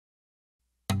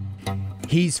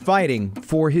He's fighting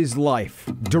for his life.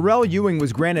 Darrell Ewing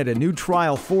was granted a new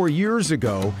trial 4 years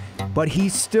ago, but he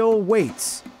still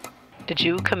waits. Did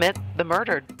you commit the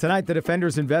murder? Tonight, the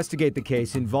defenders investigate the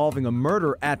case involving a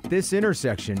murder at this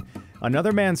intersection,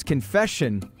 another man's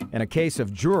confession, and a case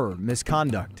of juror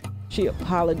misconduct. She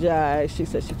apologized. She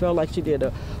said she felt like she did a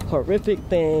horrific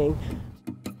thing.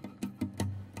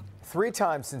 3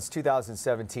 times since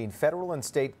 2017, federal and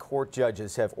state court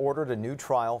judges have ordered a new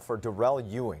trial for Darrell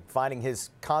Ewing, finding his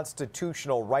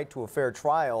constitutional right to a fair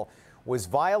trial was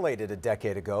violated a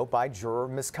decade ago by juror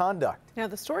misconduct. Now,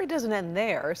 the story doesn't end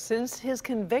there. Since his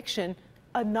conviction,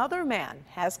 another man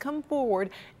has come forward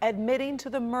admitting to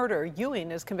the murder Ewing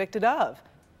is convicted of.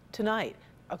 Tonight,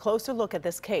 a closer look at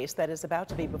this case that is about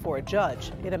to be before a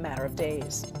judge in a matter of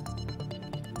days.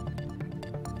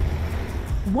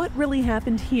 What really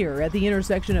happened here at the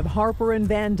intersection of Harper and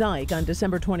Van Dyke on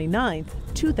December 29,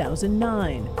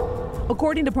 2009?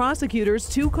 According to prosecutors,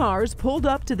 2 cars pulled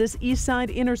up to this east side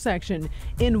intersection.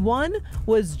 In one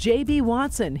was J.B.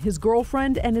 Watson, his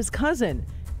girlfriend and his cousin.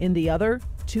 In the other,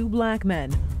 2 black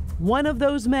men. One of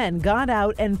those men got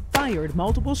out and fired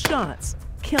multiple shots,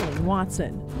 killing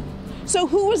Watson. So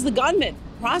who was the gunman?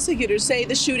 Prosecutors say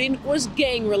the shooting was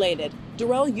gang-related.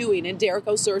 Darrell Ewing and Derek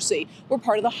O'Searcy were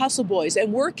part of the Hustle Boys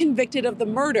and were convicted of the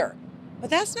murder.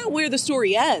 But that's not where the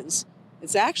story ends.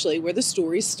 It's actually where the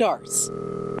story starts.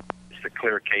 It's a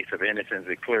clear case of innocence,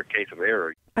 a clear case of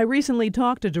error. I recently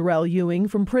talked to Darrell Ewing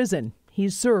from prison.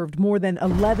 He's served more than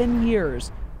 11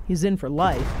 years. He's in for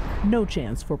life, no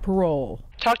chance for parole.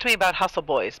 Talk to me about Hustle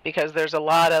Boys, because there's a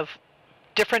lot of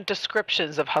different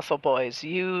descriptions of Hustle Boys.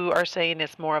 You are saying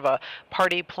it's more of a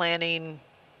party planning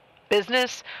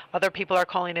business. Other people are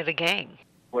calling it a gang.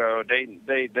 Well,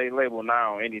 they label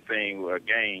now anything a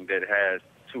gang that has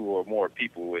 2 or more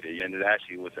people with it, and it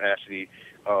actually was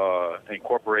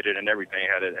incorporated and everything,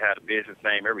 had a business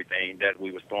name, everything, that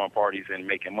we was throwing parties and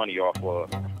making money off of.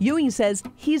 Ewing says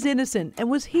he's innocent and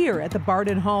was here at the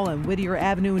Barden Hall on Whittier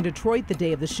Avenue in Detroit the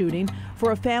day of the shooting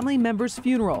for a family member's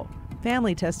funeral.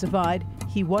 Family testified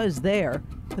he was there,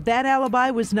 but that alibi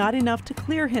was not enough to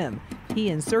clear him. He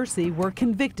and Cersei were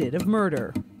convicted of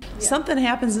murder. Something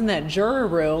happens in that juror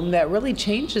room that really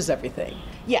changes everything.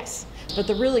 Yes, but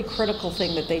the really critical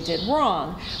thing that they did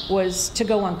wrong was to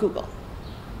go on Google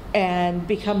and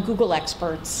become Google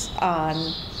experts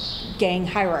on gang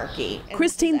hierarchy.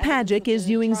 Christine Pajic is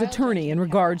Ewing's attorney in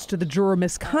regards to the juror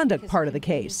misconduct part of the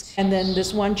case. And then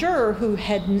this one juror who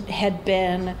had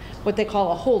been what they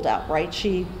call a holdout, right?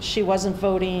 She wasn't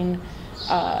voting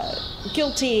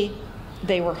guilty.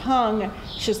 They were hung.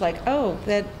 She's like, oh,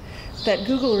 that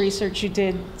Google research you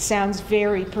did sounds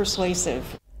very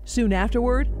persuasive. Soon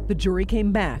afterward, the jury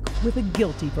came back with a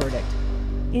guilty verdict.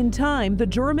 In time, the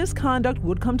juror misconduct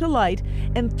would come to light,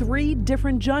 and 3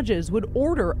 different judges would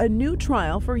order a new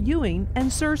trial for Ewing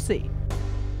and Cersei.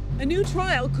 A new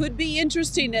trial could be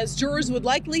interesting, as jurors would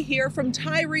likely hear from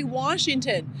Tyree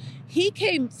Washington. He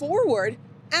came forward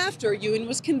after Ewing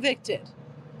was convicted.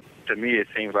 To me, it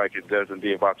seems like it doesn't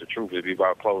be about the truth, it be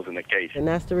about closing the case. And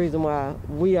that's the reason why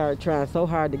we are trying so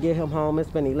hard to get him home. It's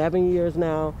been 11 years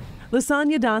now.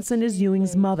 Lasagna Dotson is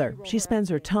Ewing's mother. She spends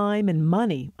her time and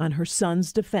money on her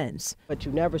son's defense. But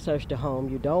you never search the home.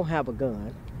 You don't have a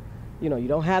gun. You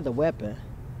don't have the weapon.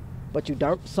 But you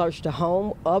don't search the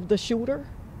home of the shooter.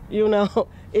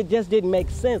 It just didn't make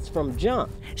sense from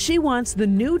jump. She wants the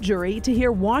new jury to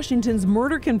hear Washington's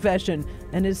murder confession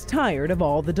and is tired of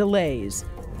all the delays.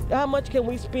 How much can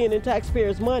we spend in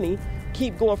taxpayers' money,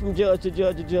 keep going from judge to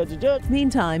judge to judge to judge?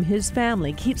 Meantime, his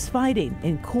family keeps fighting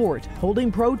in court,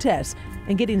 holding protests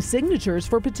and getting signatures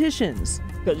for petitions.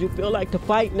 Because you feel like the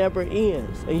fight never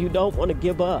ends and you don't want to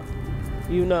give up.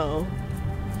 You don't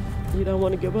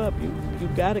want to give up. You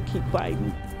got to keep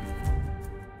fighting.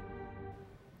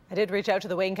 I did reach out to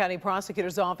the Wayne County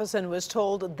Prosecutor's Office and was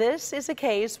told this is a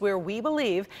case where we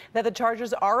believe that the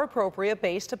charges are appropriate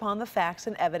based upon the facts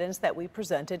and evidence that we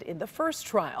presented in the first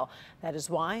trial. That is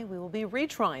why we will be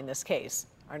retrying this case.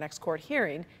 Our next court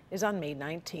hearing is on May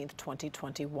 19th,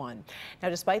 2021. Now,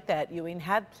 despite that, Ewing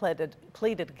had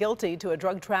pleaded guilty to a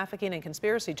drug trafficking and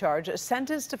conspiracy charge,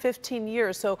 sentenced to 15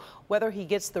 years. So whether he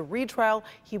gets the retrial,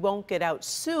 he won't get out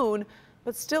soon.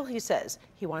 But still, he says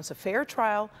he wants a fair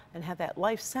trial and have that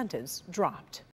life sentence dropped.